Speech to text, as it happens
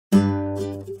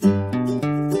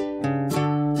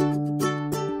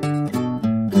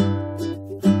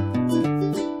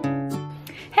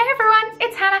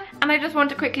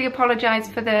to quickly apologise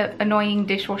for the annoying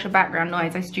dishwasher background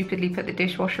noise. I stupidly put the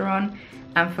dishwasher on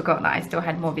and forgot that I still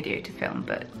had more video to film,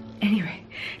 but anyway.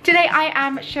 Today I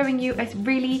am showing you a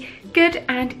really good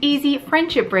and easy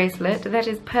friendship bracelet that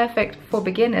is perfect for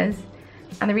beginners.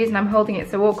 And the reason I'm holding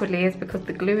it so awkwardly is because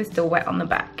the glue is still wet on the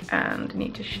back and I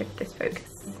need to shift this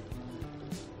focus.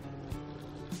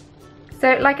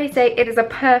 So like I say, it is a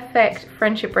perfect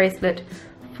friendship bracelet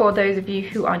for those of you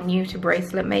who are new to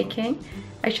bracelet making.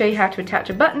 I show you how to attach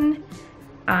a button,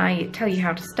 I tell you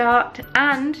how to start,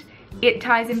 and it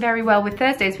ties in very well with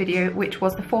Thursday's video, which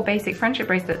was the 4 basic friendship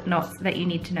bracelet knots that you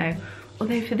need to know.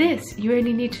 Although for this, you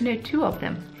only need to know 2 of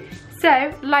them.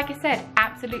 So, like I said,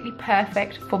 absolutely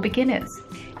perfect for beginners.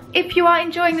 If you are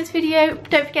enjoying this video,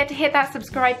 don't forget to hit that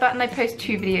subscribe button. I post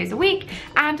 2 videos a week,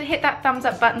 and to hit that thumbs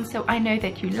up button so I know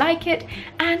that you like it.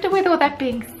 And with all that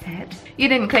being said, you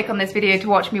didn't click on this video to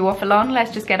watch me waffle on.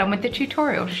 Let's just get on with the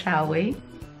tutorial, shall we?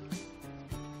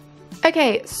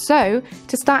 Okay, so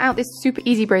to start out this super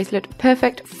easy bracelet,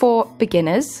 perfect for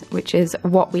beginners, which is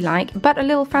what we like, but a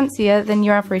little fancier than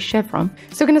your average chevron.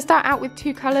 So we're going to start out with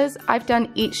 2 colours. I've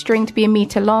done each string to be 1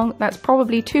 meter long. That's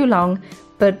probably too long,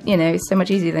 but you know, it's so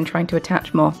much easier than trying to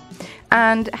attach more.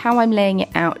 And how I'm laying it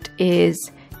out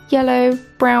is yellow,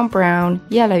 brown, brown,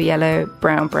 yellow, yellow,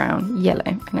 brown, brown, yellow.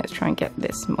 And let's try and get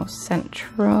this more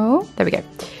central. There we go.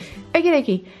 Okie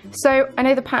dokie. So I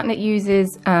know the pattern it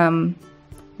uses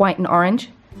white and orange.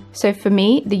 So for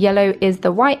me, the yellow is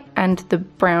the white and the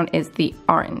brown is the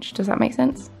orange. Does that make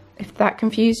sense? If that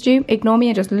confused you, ignore me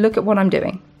and just look at what I'm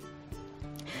doing.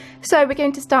 So we're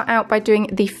going to start out by doing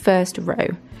the first row.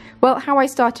 Well, how I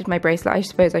started my bracelet, I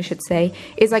suppose I should say,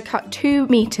 is I cut 2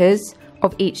 meters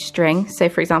of each string. So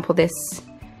for example, this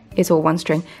is all 1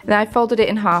 string. Then I folded it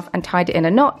in half and tied it in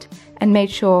a knot and made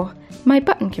sure my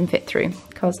button can fit through,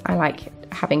 because I like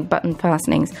having button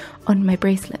fastenings on my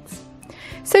bracelets.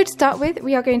 So to start with,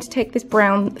 we are going to take this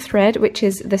brown thread, which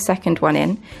is the second one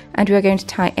in, and we are going to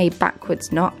tie a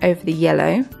backwards knot over the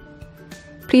yellow.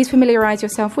 Please familiarise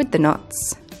yourself with the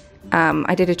knots.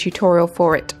 I did a tutorial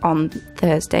for it on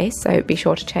Thursday, so be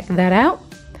sure to check that out.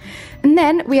 And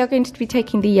then we are going to be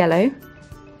taking the yellow,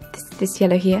 this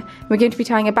yellow here, and we're going to be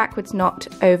tying a backwards knot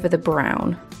over the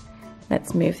brown.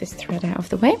 Let's move this thread out of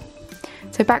the way.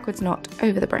 So backwards knot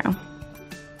over the brown.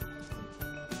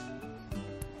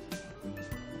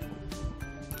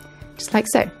 Just like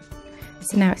so.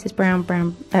 So now it says brown,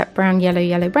 brown, brown, yellow,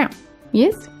 yellow, brown.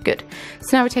 Yes, good.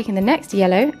 So now we're taking the next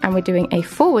yellow and we're doing a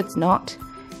forwards knot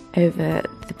over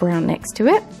the brown next to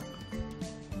it.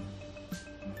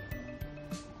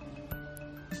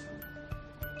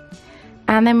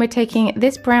 And then we're taking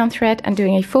this brown thread and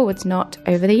doing a forwards knot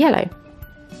over the yellow.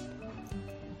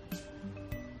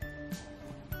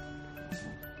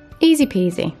 Easy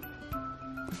peasy.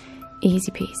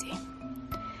 Easy peasy.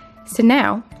 So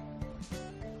now,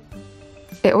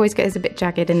 it always gets a bit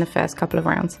jagged in the first couple of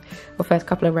rounds, or first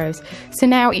couple of rows. So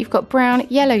now you've got brown,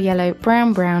 yellow, yellow,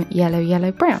 brown, brown, yellow,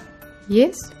 yellow, brown.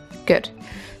 Yes? Good.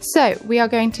 So we are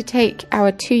going to take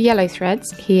our 2 yellow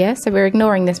threads here. So we're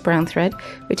ignoring this brown thread.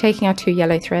 We're taking our 2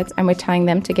 yellow threads and we're tying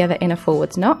them together in a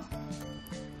forwards knot.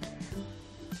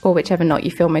 Or whichever knot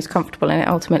you feel most comfortable in, it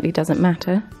ultimately doesn't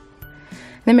matter.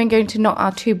 Then we're going to knot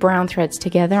our 2 brown threads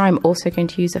together. I'm also going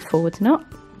to use a forwards knot.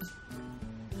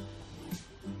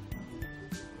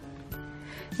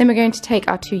 Then we're going to take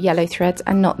our 2 yellow threads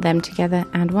and knot them together,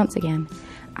 and once again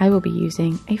I will be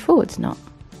using a forwards knot.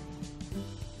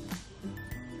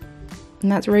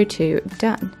 And that's row 2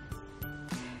 done.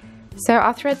 So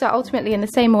our threads are ultimately in the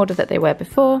same order that they were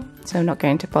before, so I'm not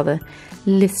going to bother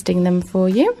listing them for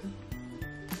you.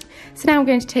 So now I'm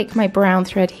going to take my brown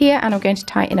thread here and I'm going to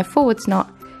tie in a forwards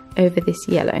knot over this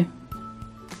yellow.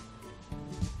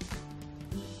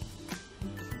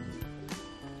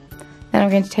 Then I'm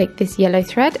going to take this yellow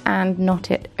thread and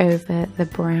knot it over the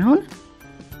brown.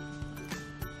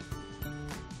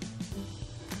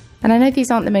 And I know these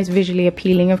aren't the most visually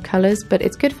appealing of colours, but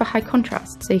it's good for high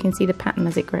contrast so you can see the pattern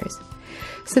as it grows.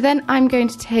 So then I'm going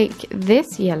to take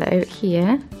this yellow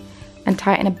here and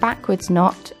tie it in a backwards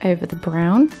knot over the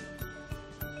brown.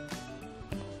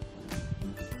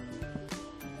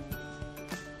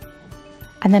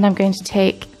 And then I'm going to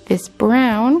take this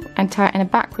brown and tie it in a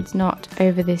backwards knot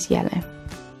over this yellow.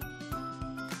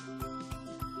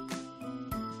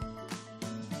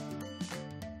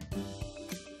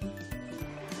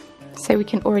 So we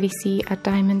can already see a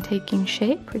diamond taking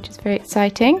shape, which is very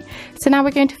exciting. So now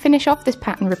we're going to finish off this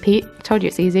pattern repeat, I told you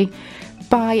it's easy,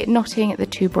 by knotting the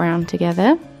 2 brown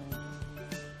together.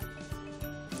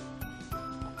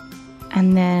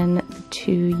 And then the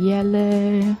 2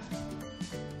 yellow.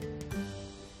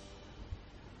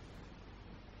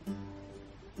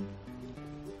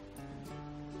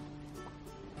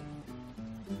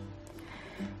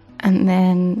 and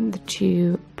then the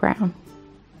 2 brown.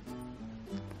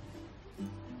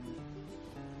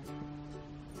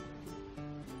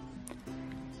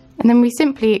 And then we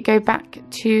simply go back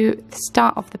to the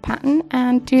start of the pattern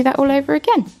and do that all over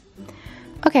again.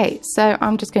 Okay, so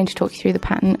I'm just going to talk you through the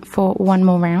pattern for one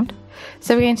more round.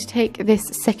 So we're going to take this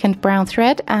second brown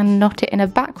thread and knot it in a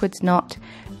backwards knot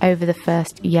over the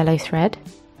first yellow thread.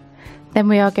 Then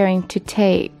we are going to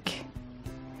take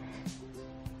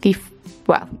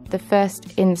the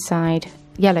first inside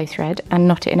yellow thread and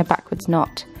knot it in a backwards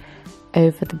knot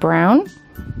over the brown.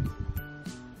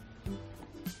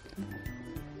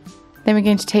 Then we're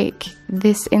going to take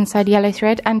this inside yellow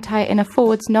thread and tie it in a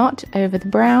forwards knot over the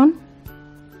brown.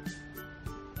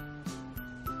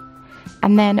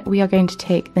 And then we are going to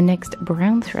take the next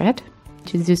brown thread,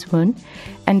 which is this one,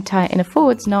 and tie it in a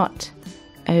forwards knot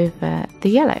over the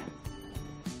yellow.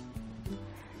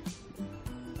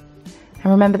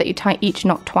 And remember that you tie each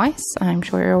knot twice. I'm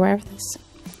sure you're aware of this.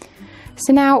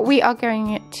 So now we are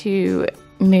going to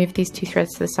move these 2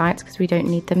 threads to the sides because we don't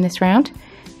need them this round.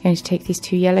 We're going to take these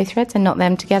 2 yellow threads and knot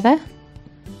them together.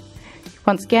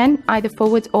 Once again, either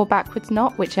forwards or backwards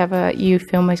knot, whichever you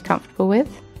feel most comfortable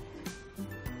with.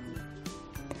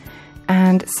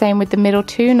 And same with the middle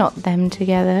 2, knot them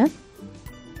together.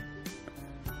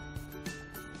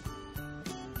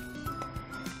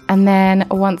 And then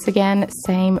once again,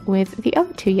 same with the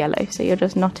other 2 yellow, so you're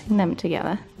just knotting them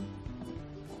together.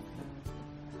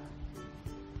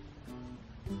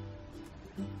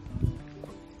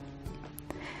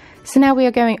 So now we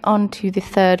are going on to the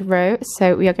 3rd row,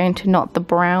 so we are going to knot the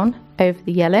brown over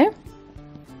the yellow.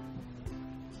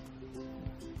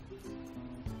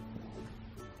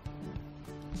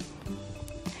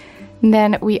 And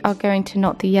then we are going to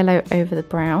knot the yellow over the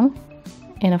brown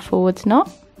in a forwards knot.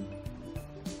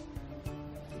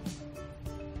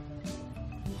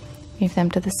 Move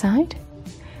them to the side.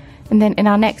 And then in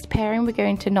our next pairing, we're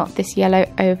going to knot this yellow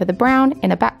over the brown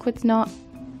in a backwards knot.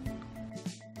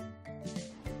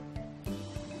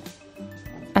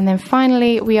 And then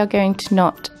finally, we are going to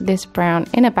knot this brown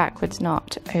in a backwards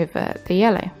knot over the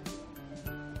yellow.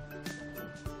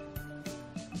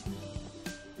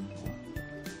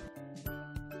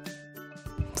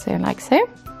 So like so.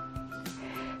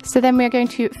 So then we are going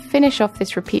to finish off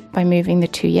this repeat by moving the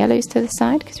 2 yellows to the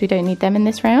side because we don't need them in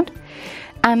this round.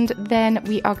 And then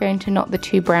we are going to knot the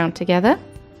 2 brown together.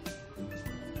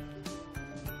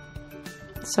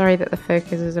 Sorry that the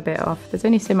focus is a bit off. There's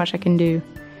only so much I can do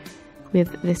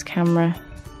with this camera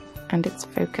and its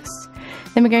focus.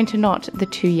 Then we're going to knot the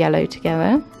 2 yellow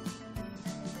together.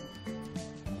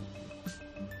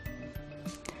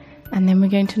 And then we're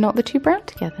going to knot the 2 brown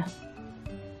together.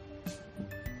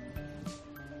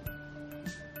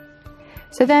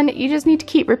 So then you just need to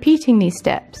keep repeating these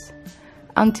steps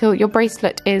until your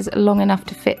bracelet is long enough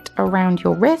to fit around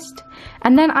your wrist.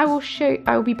 And then I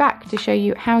will be back to show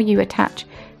you how you attach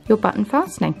your button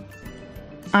fastening.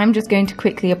 I'm just going to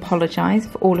quickly apologise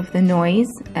for all of the noise.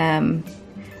 I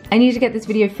need to get this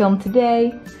video filmed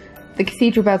today. The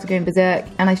cathedral bells are going berserk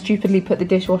and I stupidly put the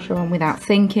dishwasher on without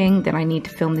thinking that I need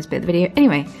to film this bit of the video.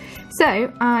 Anyway,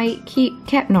 so I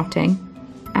kept knotting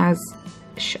as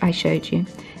I showed you.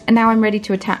 And now I'm ready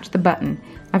to attach the button.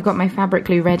 I've got my fabric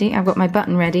glue ready, I've got my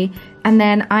button ready, and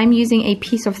then I'm using a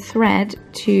piece of thread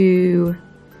to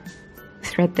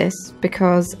thread this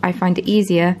because I find it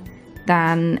easier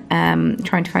than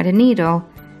trying to find a needle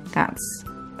that's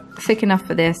thick enough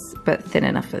for this but thin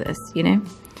enough for this, you know?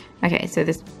 Okay, so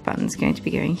this button's going to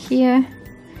be going here.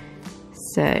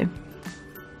 So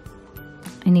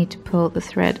I need to pull the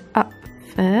thread up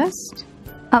first,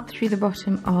 up through the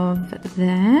bottom of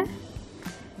there,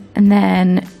 and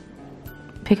then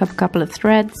pick up a couple of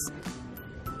threads,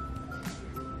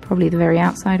 probably the very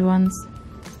outside ones,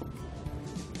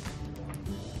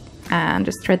 and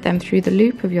just thread them through the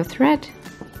loop of your thread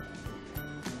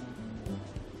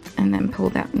and then pull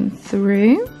that one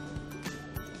through.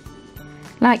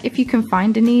 Like, if you can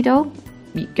find a needle,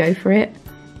 you go for it.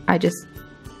 I just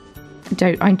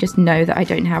know that I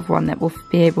don't have one that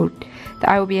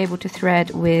I will be able to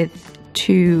thread with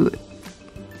 2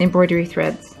 embroidery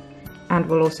threads and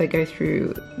will also go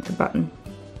through the button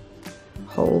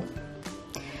hole.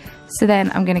 So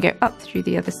then I'm going to go up through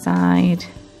the other side,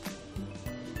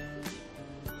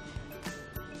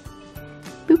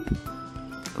 boop,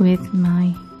 with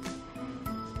my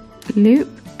loop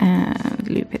and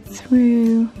loop it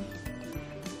through.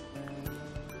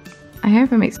 I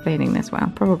hope I'm explaining this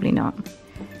well, probably not.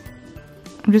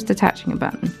 I'm just attaching a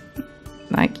button.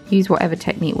 Like, use whatever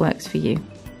technique works for you,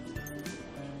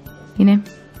 you know?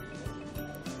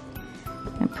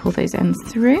 And pull those ends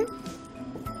through.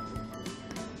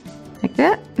 like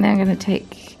that. And then I'm going to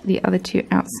take the other 2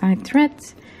 outside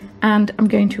threads, and I'm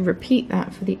going to repeat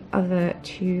that for the other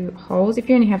 2 holes. If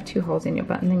you only have 2 holes in your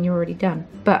button, then you're already done,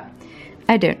 but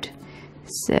I don't.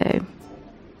 So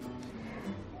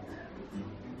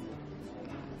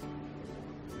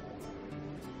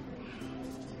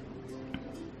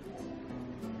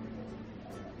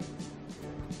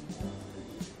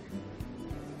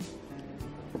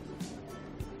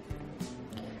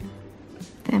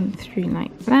them through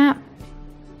like that.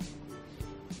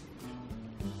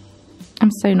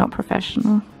 I'm so not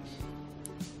professional.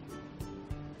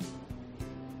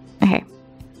 Okay,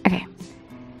 okay.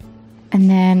 And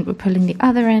then we're pulling the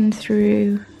other end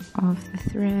through of the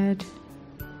thread.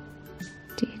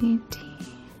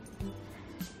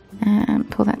 And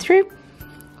pull that through.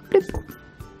 Bloop.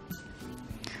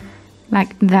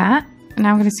 Like that.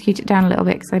 Now I'm going to scoot it down a little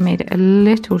bit because I made it a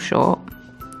little short.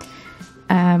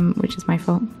 Which is my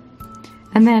fault.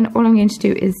 And then all I'm going to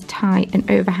do is tie an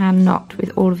overhand knot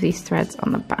with all of these threads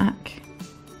on the back.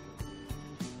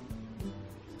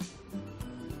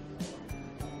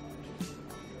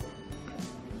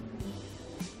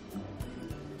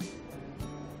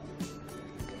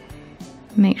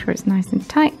 Make sure it's nice and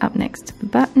tight up next to the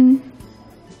button.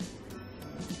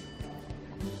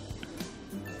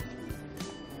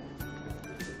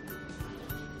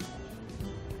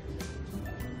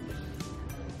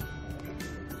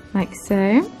 Like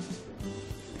so.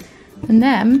 And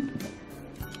then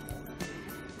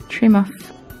trim off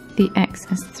the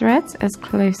excess threads as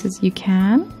close as you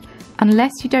can,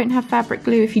 unless you don't have fabric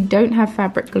glue. If you don't have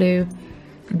fabric glue,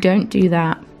 don't do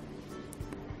that,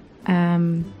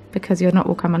 because your knot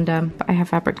will come undone, but I have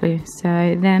fabric glue.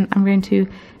 So then I'm going to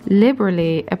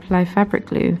liberally apply fabric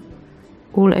glue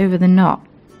all over the knot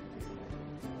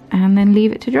and then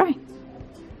leave it to dry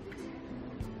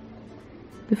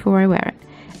before I wear it.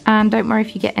 And don't worry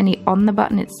if you get any on the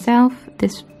button itself.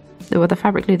 Well, the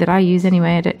fabric glue that I use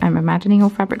anyway, I'm imagining all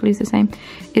fabric glue is the same.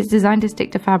 It's designed to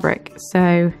stick to fabric,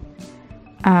 so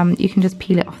you can just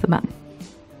peel it off the button.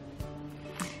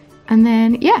 And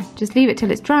then, yeah, just leave it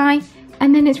till it's dry,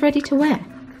 and then it's ready to wear.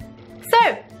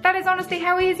 So, that is honestly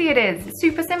how easy it is. It's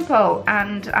super simple,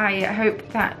 and I hope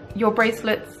that your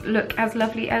bracelets look as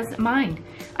lovely as mine.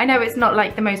 I know it's not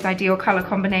like the most ideal colour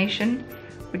combination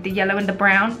with the yellow and the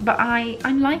brown, but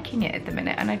I'm liking it at the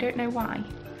minute, and I don't know why.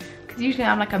 Because usually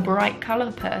I'm like a bright colour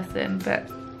person, but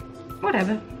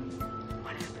whatever.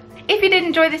 If you did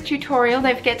enjoy this tutorial,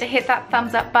 don't forget to hit that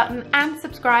thumbs up button and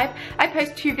subscribe. I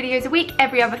post 2 videos a week.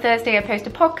 Every other Thursday I post a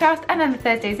podcast, and then the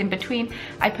Thursdays in between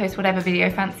I post whatever video I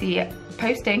fancy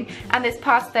posting. And this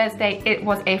past Thursday it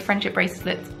was a friendship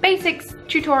bracelets basics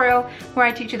tutorial where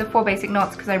I teach you the 4 basic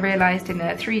knots, because I realised in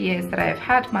the 3 years that I've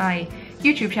had my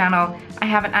YouTube channel I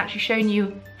haven't actually shown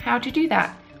you how to do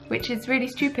that, which is really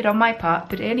stupid on my part,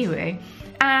 but anyway.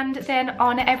 And then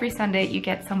on every Sunday you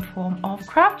get some form of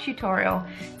craft tutorial,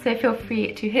 so feel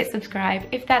free to hit subscribe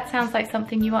if that sounds like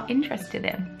something you are interested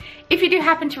in. If you do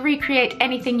happen to recreate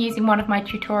anything using one of my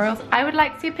tutorials, I would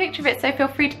like to see a picture of it, so feel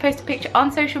free to post a picture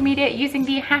on social media using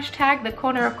the hashtag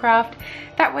 #thecornerofcraft.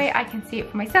 That way I can see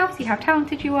it for myself, see how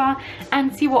talented you are,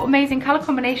 and see what amazing colour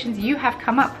combinations you have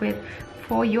come up with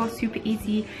for your super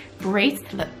easy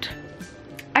bracelet.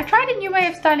 I've tried a new way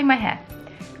of styling my hair,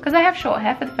 because I have short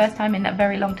hair for the first time in a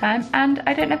very long time, and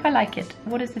I don't know if I like it.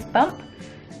 What is this bump?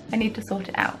 I need to sort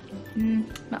it out.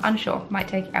 Not unsure, might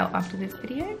take it out after this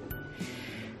video.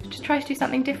 Just try to do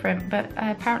something different, but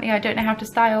apparently I don't know how to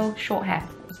style short hair.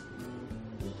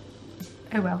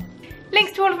 Oh well.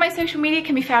 Links to all of my social media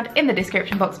can be found in the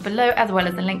description box below, as well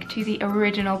as a link to the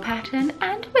original pattern.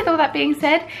 And with all that being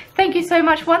said, thank you so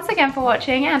much once again for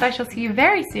watching, and I shall see you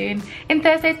very soon in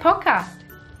Thursday's podcast.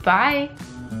 Bye!